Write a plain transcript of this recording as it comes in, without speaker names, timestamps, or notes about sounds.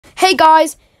Hey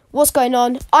guys, what's going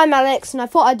on? I'm Alex and I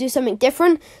thought I'd do something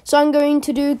different, so I'm going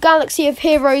to do Galaxy of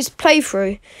Heroes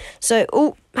playthrough.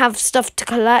 So, have stuff to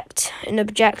collect in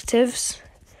objectives,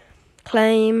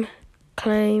 claim,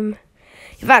 that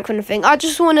kind of thing. I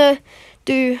just want to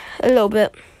do a little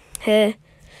bit here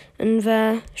and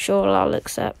there. Sure, I'll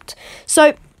accept.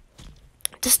 So,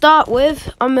 to start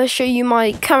with, I'm going to show you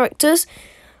my characters.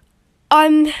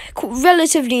 I'm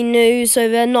relatively new, so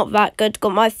they're not that good.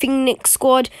 Got my Phoenix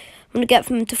squad. I'm going to get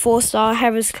them to 4-star.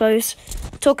 Hera's close.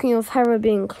 Talking of Hera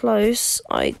being close,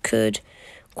 I could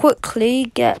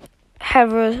quickly get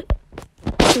Hera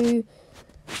to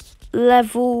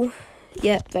level...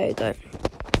 Yep, there you go.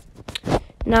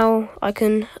 Now I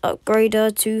can upgrade her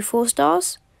to 4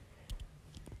 stars.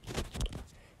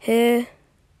 Here.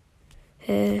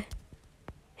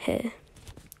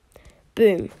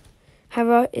 Boom.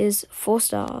 Hera is 4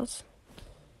 stars.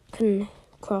 Can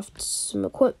craft some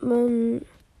equipment.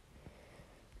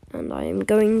 And I am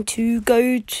going to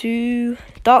go to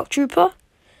Dark Trooper.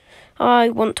 I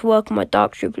want to work on my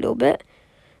Dark Trooper a little bit.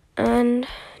 And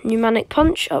Pneumonic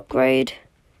Punch upgrade.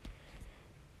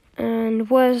 And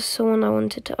where's the one I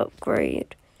wanted to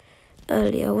upgrade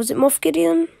earlier? Was it Moff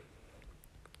Gideon?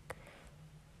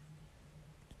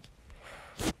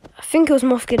 I think it was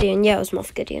Moff Gideon. Yeah, it was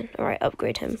Moff Gideon. Alright,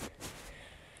 upgrade him.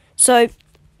 So,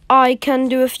 I can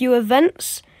do a few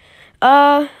events.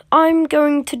 I'm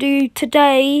going to do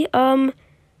today,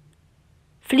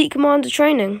 Fleet Commander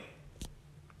training.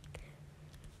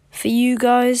 For you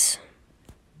guys.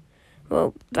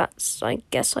 Well, I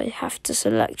guess I have to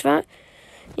select that.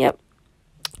 Yep.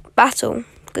 Battle,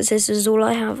 because this is all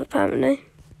I have, apparently.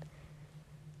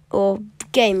 Or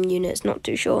game units, not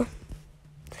too sure.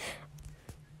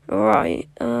 Alright,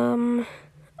 I'm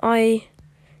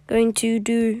going to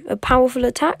do a powerful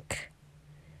attack.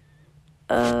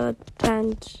 And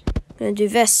I'm going to do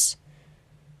this.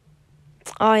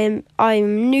 I'm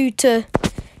new to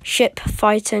ship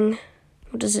fighting.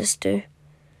 What does this do?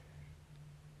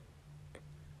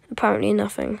 Apparently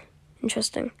nothing.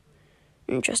 Interesting.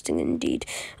 Interesting indeed.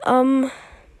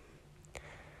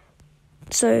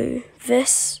 So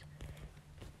this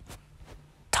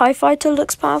TIE fighter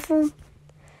looks powerful.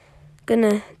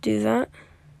 Gonna do that.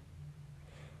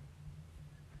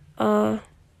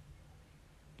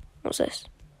 What's this?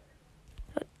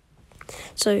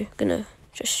 So, gonna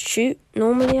just shoot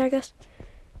normally, I guess.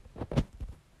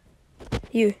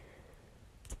 You.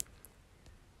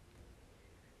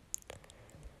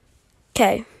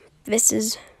 Okay, this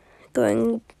is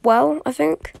going well, I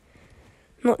think.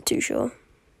 Not too sure.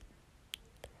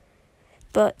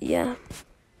 But, yeah.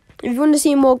 If you want to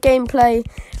see more gameplay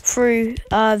through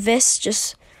this,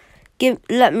 just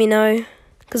let me know.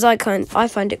 Because I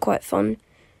find it quite fun.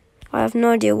 I have no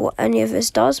idea what any of this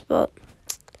does, but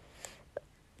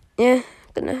yeah,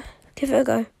 gonna give it a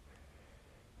go.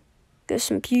 Get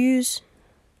some pews.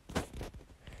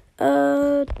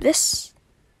 This.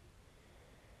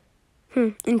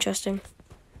 Interesting.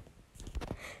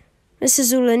 This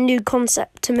is all a new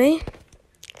concept to me.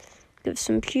 Give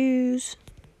some pews.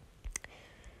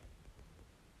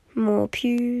 More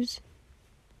pews.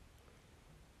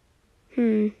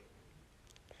 Oh.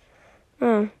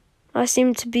 I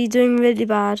seem to be doing really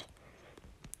bad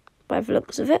by the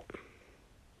looks of it.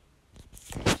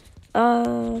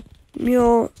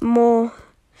 More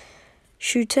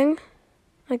shooting,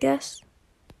 I guess.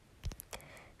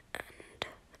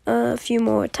 And a few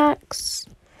more attacks.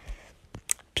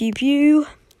 Pew pew.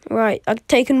 Right, I've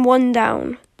taken one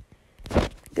down.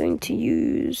 Going to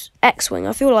use X-Wing.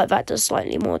 I feel like that does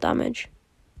slightly more damage.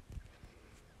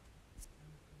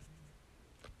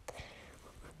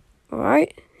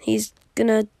 Alright. He's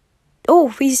gonna... Oh,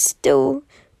 he's still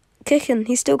kicking.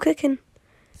 He's still kicking.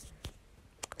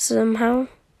 Somehow.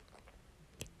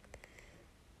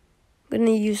 Gonna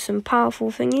use some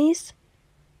powerful thingies.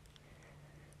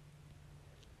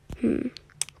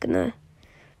 Gonna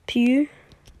pew.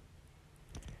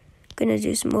 Gonna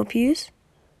do some more pews.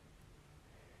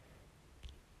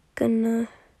 Gonna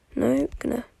do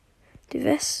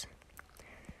this.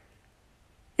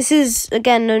 This is,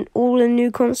 again, all a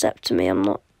new concept to me. I'm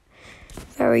not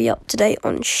very up to date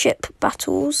on ship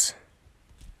battles.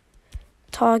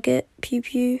 Target, pew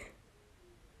pew.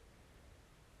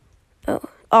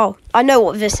 Oh, I know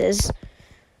what this is.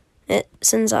 It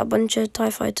sends out a bunch of TIE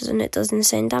fighters and it does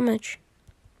insane damage.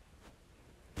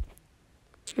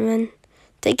 And then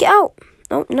take it out.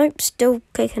 Oh, nope, still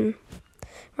kicking.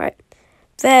 Right,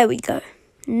 there we go.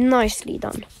 Nicely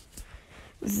done.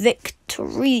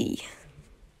 Victory.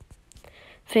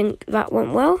 Think that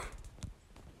went well.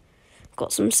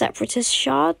 Got some separatist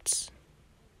shards.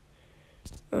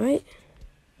 Alright.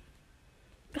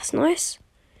 That's nice.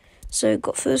 So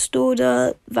got first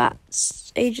order,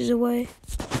 that's ages away.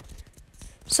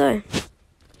 So,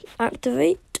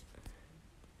 activate.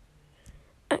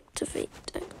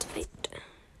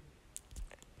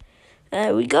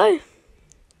 There we go.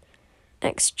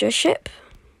 Extra ship.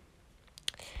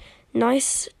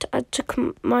 Nice to add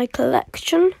to my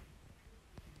collection.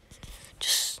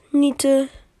 Just need to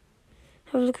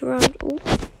have a look around. Ooh.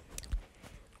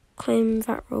 Claim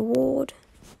that reward.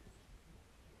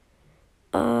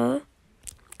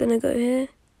 Gonna go here.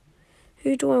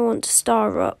 Who do I want to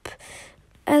star up?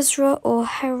 Ezra or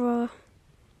Hera?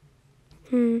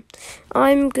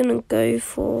 I'm gonna go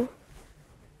for...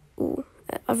 Ooh,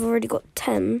 I've already got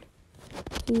 10.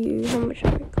 How much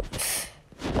have I got?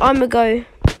 I'm gonna go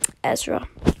Ezra.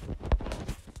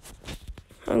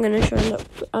 I'm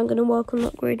gonna work on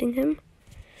upgrading him.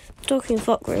 Talking of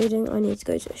upgrading, I need to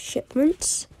go to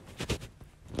shipments.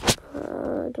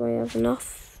 Do I have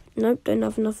enough? Nope, don't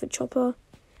have enough for Chopper.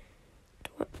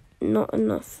 Not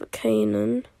enough for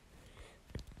Kanan.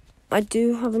 I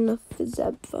do have enough for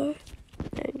Zeb though.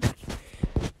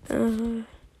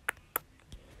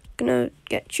 Gonna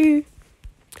get you.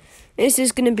 This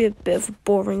is gonna be a bit of a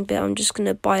boring bit. I'm just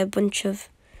gonna buy a bunch of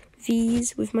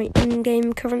V's with my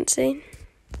in-game currency.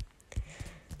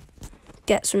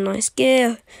 Get some nice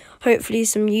gear. Hopefully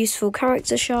some useful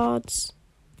character shards.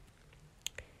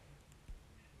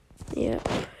 Yeah,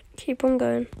 keep on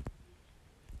going.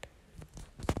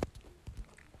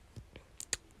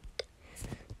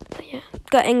 Yeah,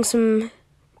 getting some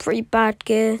pretty bad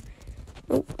gear.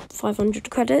 Oh, 500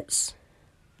 credits.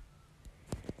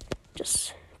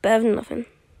 Just better than nothing.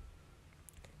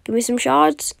 Give me some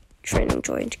shards. Training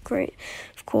droid, great.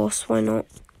 Of course, why not?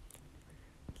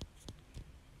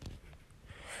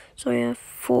 So yeah,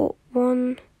 Fort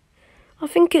 1. I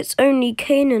think it's only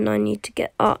Kanan I need to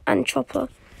get, and Chopper.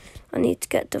 I need to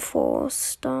get to 4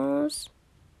 stars.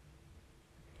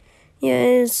 Yeah,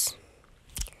 it is.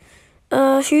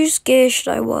 Whose gear should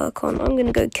I work on? I'm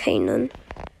gonna go Kanan.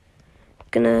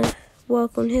 Gonna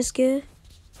work on his gear.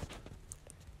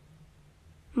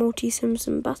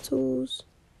 Multi-Simpson battles.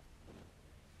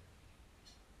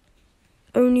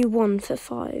 Only 1 for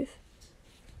 5.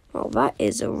 Oh, that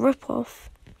is a rip-off.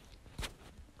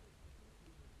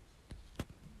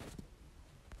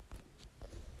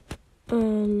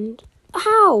 And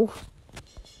how?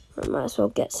 I might as well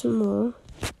get some more.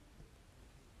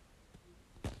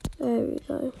 There we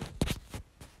go.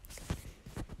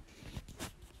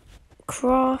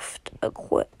 Craft,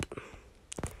 equip.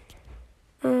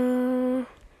 Only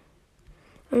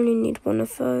need 1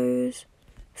 of those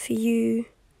for you.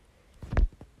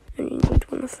 Only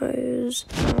need 1 of those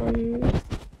and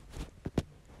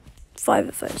 5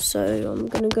 of those. So I'm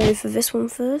gonna go for this one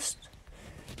first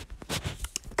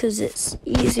because it's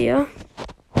easier.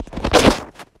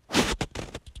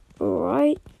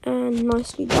 Alright, and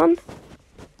nicely done.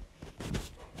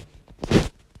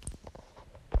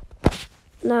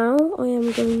 Now I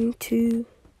am going to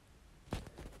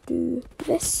do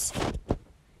this.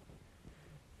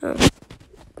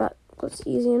 That was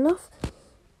easy enough.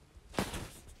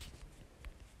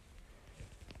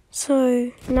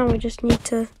 So now I just need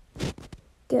to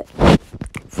get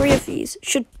 3 of these.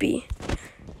 Should be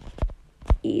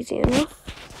easy enough.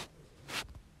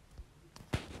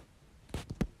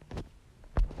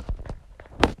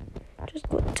 Just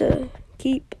got to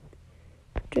keep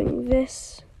doing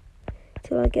this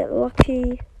till I get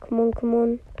lucky. Come on, come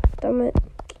on. Damn it.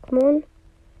 Come on.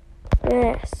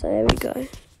 Yes, there we go.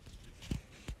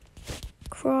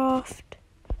 Craft,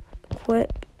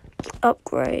 equip,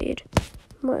 upgrade.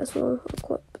 Might as well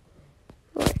equip.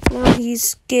 Right, now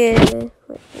he's gear. Wait,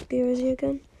 what gear is he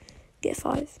again? Gear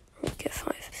 5. Right, gear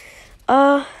 5.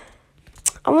 I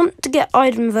want to get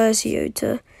item Versio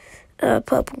to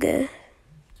purple gear.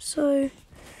 So,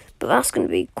 but that's going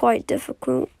to be quite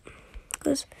difficult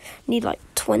because I need like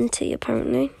 20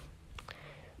 apparently.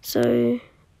 So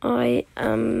I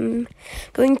am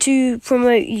going to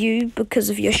promote you because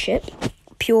of your ship.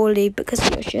 Purely because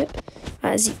of your ship.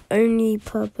 That is the only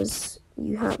purpose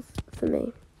you have for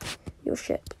me. Your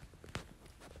ship.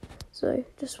 So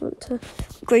just want to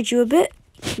upgrade you a bit.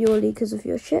 Purely because of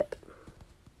your ship.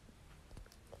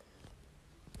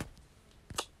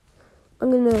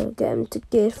 I'm going to get him to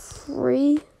gear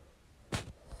 3.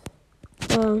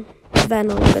 Then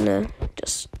I'm going to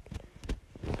just...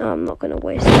 I'm not going to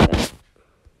waste it.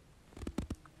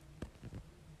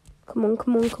 Come on,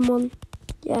 come on, come on.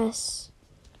 Yes.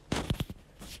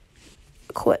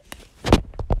 Equip.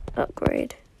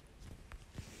 Upgrade.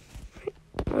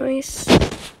 Nice.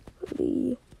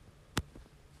 Done.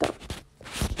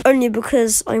 Only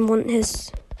because I want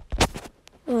his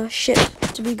ship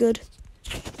to be good.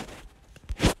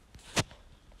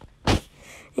 There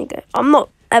you go. I'm not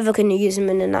ever going to use him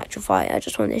in an actual fight. I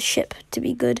just want his ship to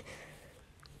be good.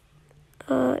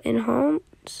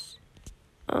 Enhance.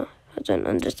 I don't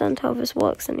understand how this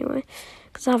works anyway,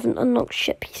 because I haven't unlocked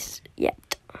ships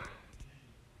yet.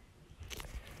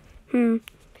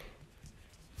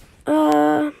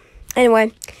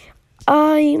 Anyway,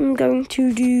 I'm going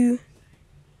to do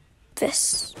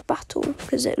this battle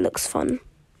because it looks fun.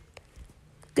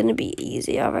 Gonna be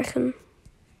easy, I reckon.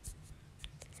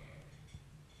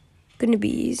 Gonna be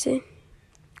easy.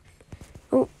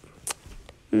 Oh,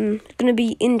 gonna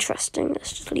be interesting.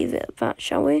 Let's just leave it at that,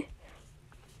 shall we?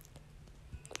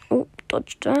 Oh,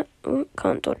 dodge that. Oh,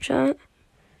 can't dodge that.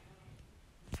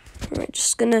 Alright,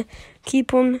 just gonna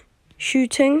keep on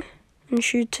shooting and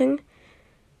shooting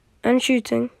and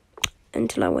shooting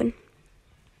until I win.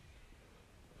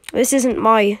 This isn't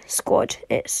my squad,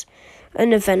 it's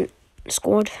an event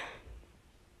squad.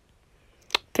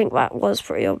 I think that was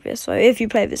pretty obvious, so if you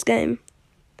play this game.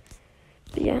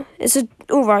 But yeah, it's an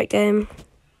alright game.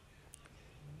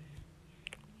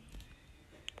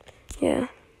 Yeah.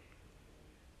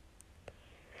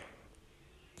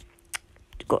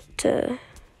 Got to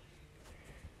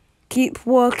keep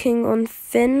working on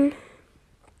Finn.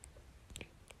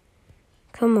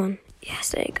 Come on.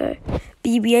 Yes, there you go.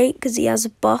 BB-8, because he has a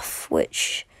buff,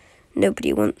 which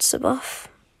nobody wants a buff.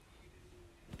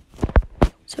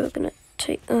 So we're going to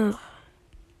take...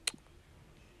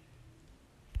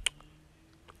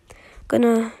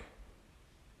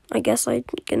 I guess I'm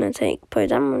going to take Poe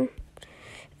Dameron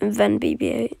and then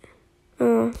BB-8.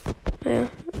 Oh, yeah.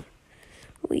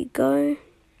 We go.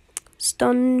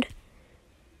 Stunned.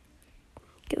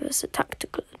 Give us a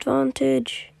tactical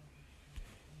advantage.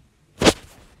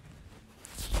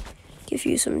 Give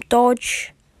you some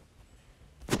dodge.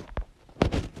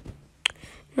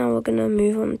 Now we're going to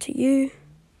move on to you.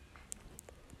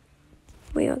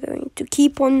 We are going to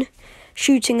keep on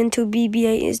shooting until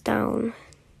BB-8 is down.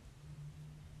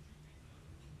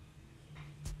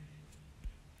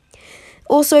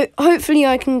 Also, hopefully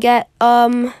I can get,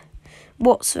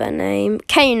 what's their name?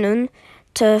 Kanan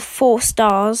to 4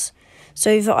 stars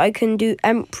so that I can do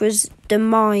Emperor's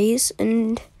Demise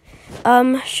and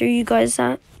show you guys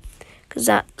that. Because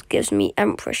that gives me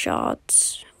Emperor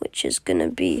Shards, which is going to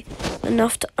be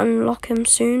enough to unlock him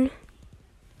soon.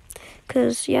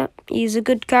 Because, yeah, he's a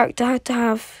good character to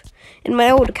have. In my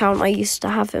old account, I used to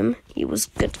have him. He was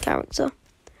a good character.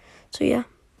 So, yeah,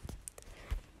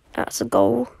 that's a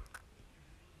goal.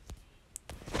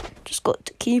 Just got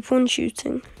to keep on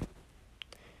shooting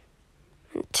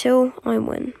until I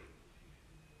win.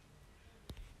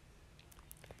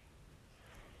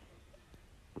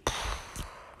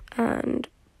 And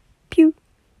pew.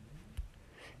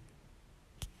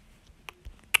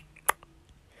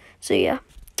 So yeah,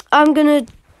 I'm gonna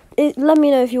let me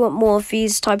know if you want more of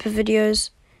these type of videos.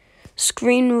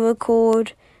 Screen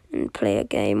record and play a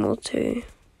game or two.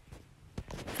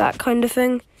 That kind of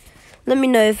thing. Let me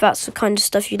know if that's the kind of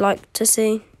stuff you'd like to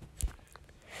see.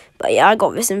 But yeah, I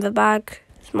got this in the bag.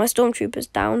 My stormtrooper's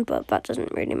down, but that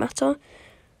doesn't really matter.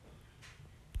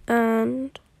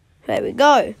 And there we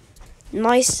go.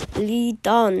 Nicely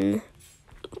done.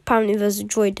 Apparently there's a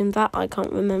droid in that. I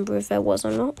can't remember if there was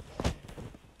or not.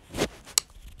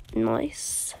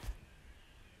 Nice.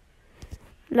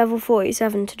 Level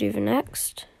 47 to do the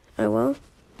next. Oh well.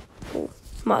 Cool.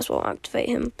 Might as well activate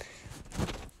him.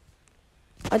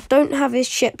 I don't have his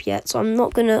ship yet, so I'm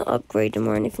not going to upgrade him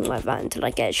or anything like that until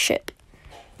I get a ship.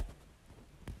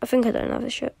 I think I don't have a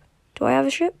ship. Do I have a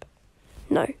ship?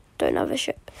 No, don't have a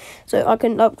ship. So I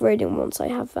can upgrade him once I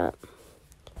have that.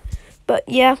 But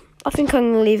yeah, I think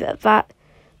I'm going to leave it at that.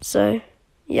 So,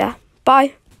 yeah,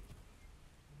 bye.